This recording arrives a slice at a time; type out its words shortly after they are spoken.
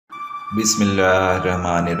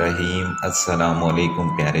बिस्मिल्लाहिर्रहमानिर्रहीम। अस्सलामुअलैकुम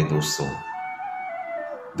प्यारे दोस्तों,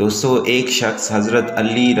 एक शख्स हज़रत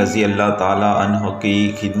अली रज़ी अल्लाह ताला अन्हो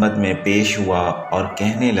की खिदमत में पेश हुआ और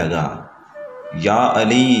कहने लगा, या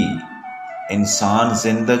अली, इंसान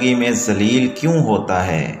ज़िंदगी में ज़लील क्यों होता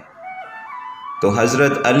है? तो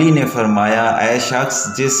हज़रत अली ने फरमाया, ऐ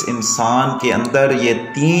शख्स, जिस इंसान के अंदर ये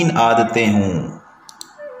 3 आदतें हों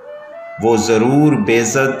वो ज़रूर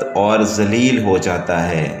बेइज्जत और ज़लील हो जाता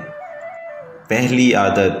है। पहली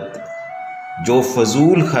आदत, जो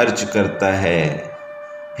फजूल खर्च करता है।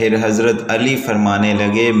 फिर हज़रत अली फरमाने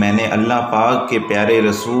लगे, मैंने अल्लाह पाक के प्यारे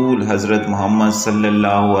रसूल हज़रत मोहम्मद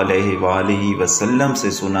सल्लल्लाहु अलैहि वसल्लम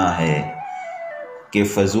से सुना है कि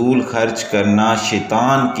फ़जूल खर्च करना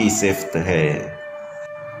शैतान की सिफ़त है।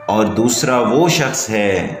 और दूसरा वो शख्स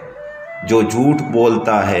है जो झूठ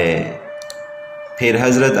बोलता है। फिर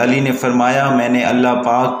हज़रत अली ने फरमाया, मैंने अल्लाह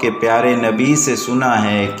पाक के प्यारे नबी से सुना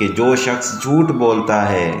है कि जो शख्स झूठ बोलता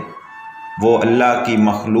है वो अल्लाह की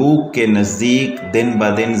मखलूक के नज़दीक दिन ब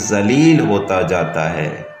दिन ज़लील होता जाता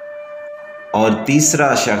है। और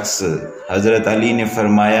तीसरा शख्स, हज़रत अली ने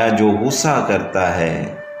फरमाया, जो गुस्सा करता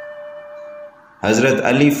है। हज़रत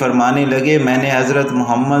अली फरमाने लगे, मैंने हज़रत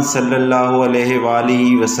मोहम्मद सल्लल्लाहु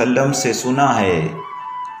अलैहि वसल्लम से सुना है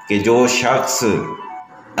कि जो शख्स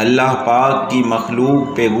अल्लाह पाक की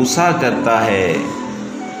मखलूक पे गुस्सा करता है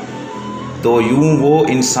तो यूं वो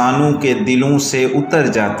इंसानों के दिलों से उतर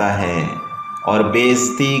जाता है और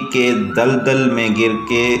बेइज्जती के दलदल में गिर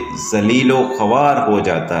के ज़लीलो ख़वार हो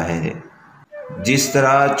जाता है। जिस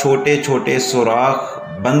तरह छोटे छोटे सुराख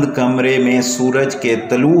बंद कमरे में सूरज के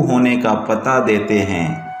तलू होने का पता देते हैं,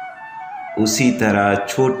 उसी तरह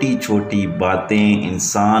छोटी छोटी बातें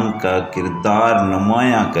इंसान का किरदार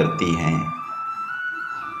नुमायां करती हैं।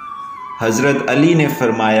 हज़रत अली ने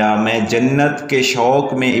फरमाया, मैं जन्नत के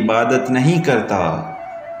शौक़ में इबादत नहीं करता,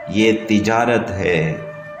 ये तिजारत है,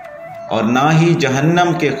 और ना ही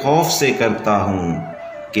जहन्नम के खौफ से करता हूँ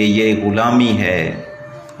कि ये ग़ुलामी है।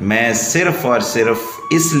 मैं सिर्फ़ और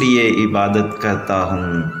सिर्फ़ इसलिए इबादत करता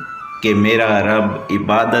हूँ कि मेरा रब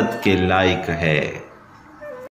इबादत के लायक है।